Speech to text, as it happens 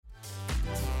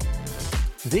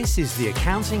This is the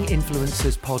Accounting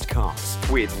Influencers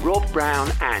Podcast with Rob Brown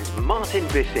and Martin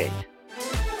Bissett.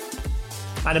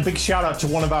 And a big shout out to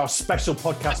one of our special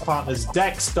podcast partners,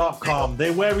 Dext.com.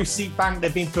 They're where Receipt Bank.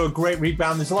 They've been through a great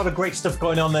rebound. There's a lot of great stuff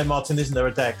going on there, Martin, isn't there,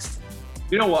 at Dext?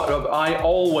 You know what, Rob? I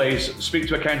always speak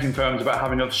to accounting firms about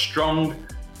having a strong,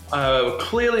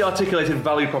 clearly articulated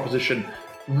value proposition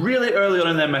really early on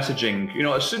in their messaging. You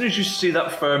know, as soon as you see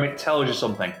that firm, it tells you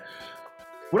something.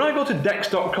 When I go to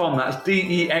Dext.com, that's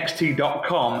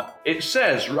Dext.com, it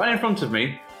says right in front of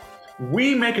me,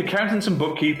 we make accountants and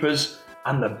bookkeepers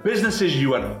and the businesses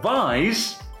you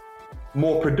advise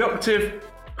more productive,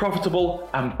 profitable,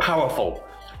 and powerful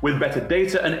with better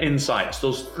data and insights.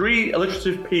 Those three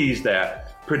alliterative P's there: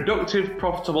 productive,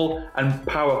 profitable, and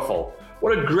powerful.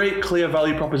 What a great, clear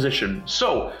value proposition.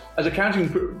 So, as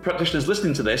accounting practitioners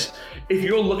listening to this, if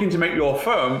you're looking to make your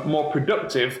firm more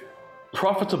productive,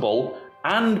 profitable,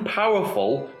 and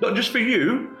powerful, not just for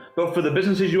you, but for the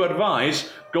businesses you advise,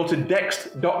 go to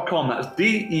Dext.com, that's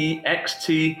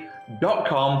Dext.com,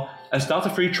 and start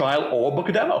a free trial or book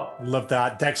a demo. Love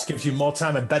that. Dext gives you more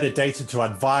time and better data to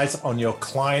advise on your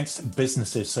clients'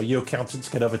 businesses. So you accountants,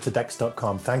 get over to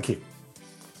Dext.com. Thank you.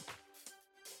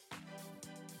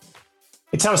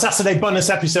 It's our Saturday bonus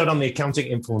episode on the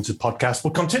Accounting Influencers Podcast.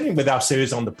 We're continuing with our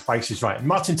series on the Price is Right. And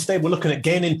Martin, today we're looking at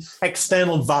gaining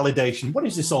external validation. What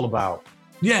is this all about?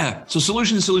 Yeah, so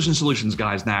solutions,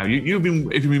 guys. Now, if you've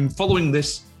been following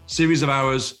this series of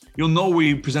ours, you'll know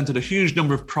we presented a huge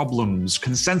number of problems,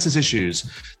 consensus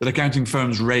issues that accounting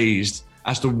firms raised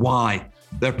as to why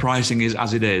their pricing is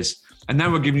as it is. And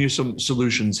now we're giving you some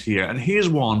solutions here. And here's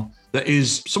one that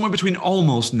is somewhere between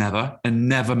almost never and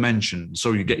never mentioned.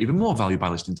 So you get even more value by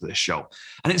listening to this show.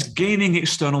 And it's gaining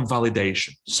external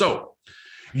validation. So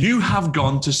you have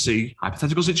gone to see,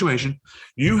 hypothetical situation,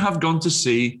 you have gone to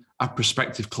see a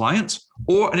prospective client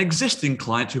or an existing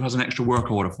client who has an extra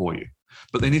work order for you,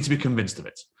 but they need to be convinced of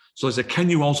it. So they say, can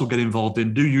you also get involved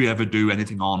in, do you ever do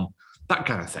anything on, that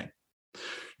kind of thing.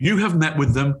 You have met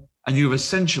with them and you've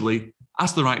essentially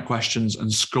asked the right questions and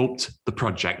scoped the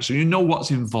project. So you know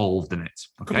what's involved in it.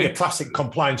 Okay? Could be a classic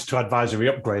compliance to advisory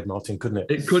upgrade, Martin, couldn't it?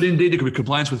 It could indeed. It could be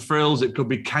compliance with frills. It could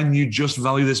be, can you just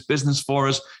value this business for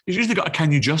us? You've usually got a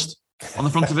can you just on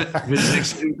the front of it. If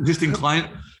it's an existing client,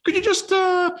 could you just,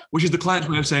 which is the client's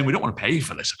way of saying, we don't want to pay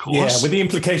for this, of course. Yeah, with the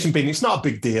implication being, it's not a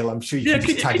big deal. I'm sure you can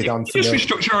just tag it on. Just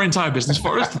restructure our entire business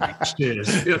for us. Cheers.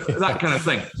 That kind of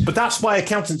thing. But that's why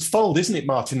accountants fold, isn't it,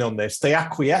 Martin, on this? They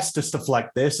acquiesce to stuff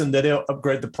like this and they don't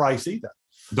upgrade the price either.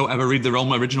 Don't ever read their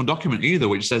own original document either,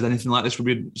 which says anything like this would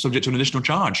be subject to an additional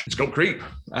charge. It's got creep.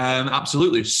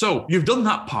 Absolutely. So you've done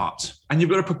that part and you've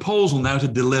got a proposal now to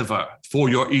deliver for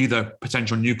your either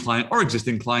potential new client or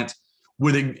existing client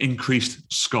with increased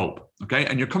scope, okay?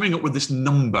 And you're coming up with this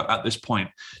number at this point.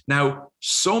 Now,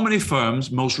 so many firms,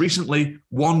 most recently,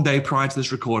 one day prior to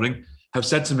this recording, have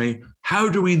said to me, how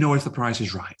do we know if the price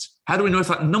is right? How do we know if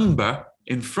that number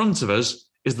in front of us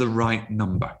is the right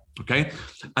number, okay?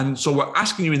 And so we're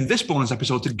asking you in this bonus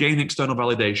episode to gain external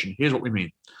validation. Here's what we mean.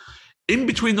 In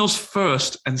between those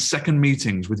first and second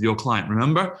meetings with your client,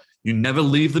 remember, you never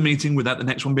leave the meeting without the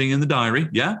next one being in the diary,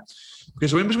 yeah? Okay,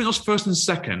 so in between those first and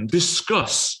second,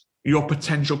 discuss your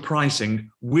potential pricing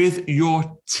with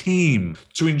your team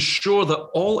to ensure that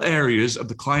all areas of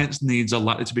the client's needs are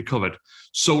likely to be covered.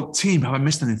 So team, have I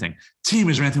missed anything? Team,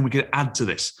 is there anything we could add to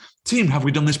this? Team, have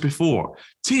we done this before?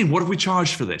 Team, what have we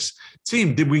charged for this?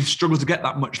 Team, did we struggle to get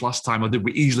that much last time or did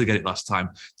we easily get it last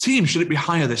time? Team, should it be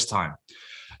higher this time?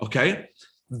 Okay,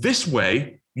 this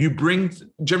way you bring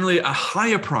generally a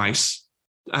higher price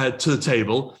to the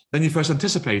table than you first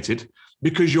anticipated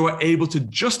because you're able to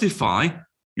justify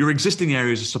your existing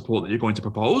areas of support that you're going to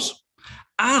propose,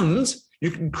 and you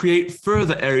can create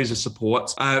further areas of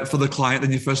support for the client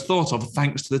than you first thought of,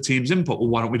 thanks to the team's input. Well,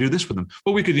 why don't we do this with them?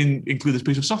 Well, we could include this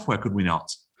piece of software, could we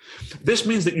not? This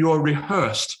means that you're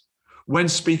rehearsed when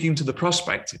speaking to the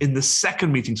prospect in the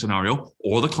second meeting scenario,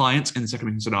 or the client in the second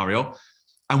meeting scenario,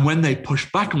 and when they push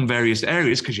back on various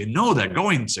areas, because you know they're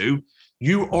going to,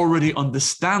 you already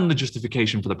understand the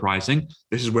justification for the pricing.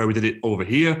 This is where we did it over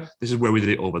here. This is where we did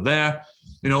it over there,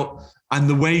 and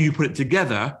the way you put it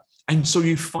together. And so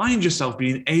you find yourself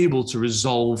being able to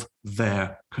resolve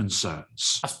their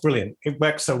concerns. That's brilliant. It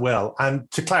works so well.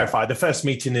 And to clarify, the first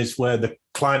meeting is where the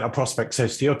client or prospect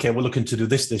says to you, okay, we're looking to do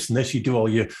this, this, and this. You do all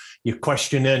your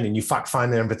questioning and you fact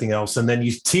finding and everything else. And then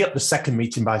you tee up the second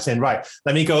meeting by saying, right,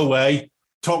 let me go away,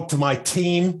 talk to my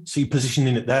team, so you're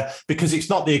positioning it there, because it's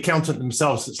not the accountant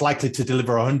themselves that's likely to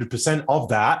deliver 100% of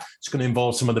that. It's going to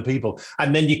involve some other people.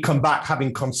 And then you come back,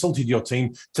 having consulted your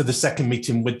team, to the second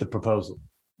meeting with the proposal.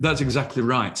 That's exactly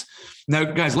right. Now,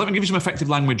 guys, let me give you some effective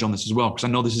language on this as well, because I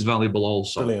know this is valuable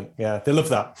also. Brilliant. Yeah, they love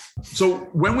that. So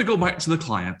when we go back to the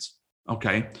client,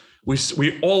 okay,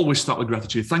 we always start with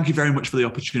gratitude. Thank you very much for the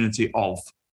opportunity of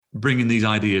bringing these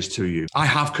ideas to you. I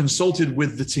have consulted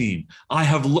with the team. I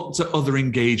have looked at other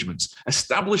engagements,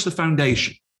 established the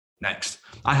foundation. Next,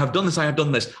 I have done this, I have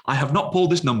done this. I have not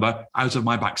pulled this number out of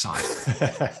my backside.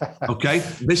 Okay,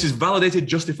 this is validated,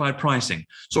 justified pricing.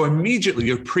 So immediately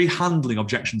you're pre-handling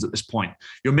objections at this point.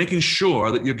 You're making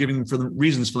sure that you're giving for them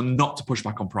reasons for them not to push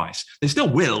back on price. They still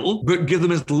will, but give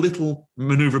them as little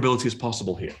maneuverability as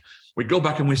possible here. We go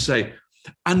back and we say,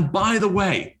 and by the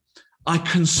way, I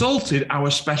consulted our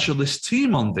specialist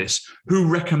team on this, who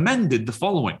recommended the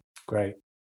following. Great.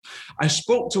 I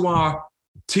spoke to our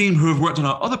team who have worked on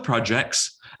our other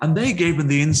projects, and they gave me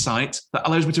the insight that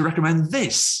allows me to recommend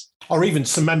this. Or even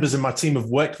some members of my team have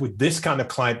worked with this kind of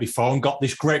client before and got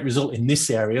this great result in this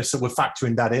area, so we're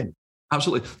factoring that in.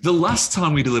 Absolutely. The last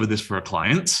time we delivered this for a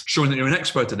client, showing that you're an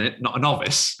expert in it, not a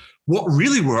novice, what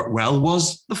really worked well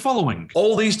was the following.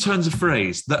 All these turns of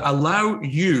phrase that allow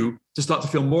you to start to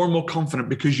feel more and more confident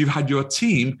because you've had your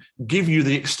team give you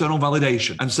the external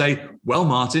validation and say, well,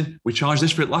 Martin, we charged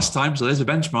this for it last time, so there's a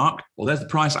benchmark, or there's the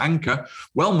price anchor.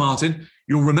 Well, Martin,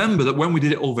 you'll remember that when we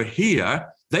did it over here,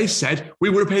 they said we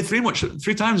would have paid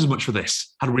three times as much for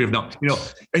this had we have not,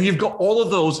 and you've got all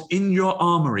of those in your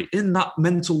armory, in that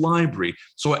mental library.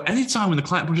 So at any time when the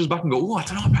client pushes back and go, oh, I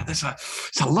don't know about this,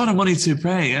 it's a lot of money to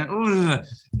pay.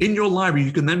 In your library,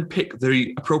 you can then pick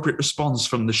the appropriate response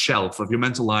from the shelf of your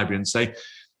mental library and say,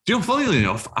 funnily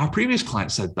enough, our previous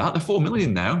client said that, they're 4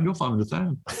 million now, you're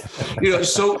 500,000.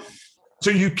 So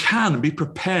you can be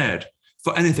prepared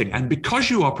for anything. And because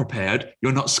you are prepared,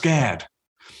 you're not scared.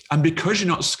 And because you're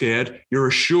not scared, you're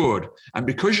assured. And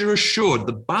because you're assured,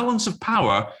 the balance of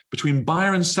power between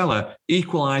buyer and seller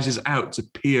equalizes out to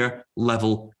peer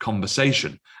level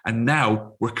conversation. And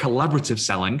now we're collaborative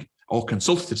selling or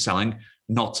consultative selling,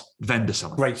 not vendor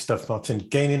selling. Great stuff, Martin.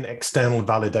 Gaining external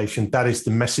validation. That is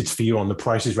the message for you on The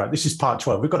Price is Right. This is part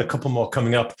 12. We've got a couple more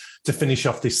coming up to finish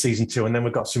off this season 2. And then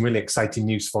we've got some really exciting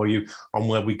news for you on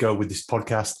where we go with this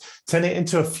podcast. Turn it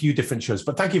into a few different shows.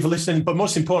 But thank you for listening. But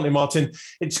most importantly, Martin,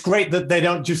 it's great that they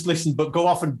don't just listen, but go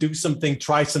off and do something,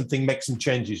 try something, make some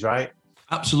changes, right?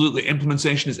 Absolutely.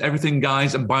 Implementation is everything,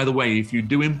 guys. And by the way, if you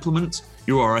do implement,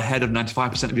 you are ahead of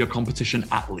 95% of your competition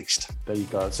at least. There you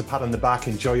go. It's a pat on the back.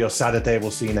 Enjoy your Saturday.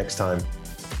 We'll see you next time.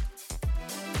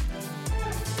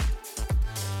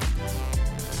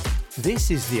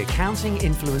 This is the Accounting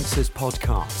Influencers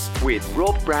Podcast with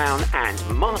Rob Brown and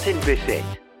Martin Bissett.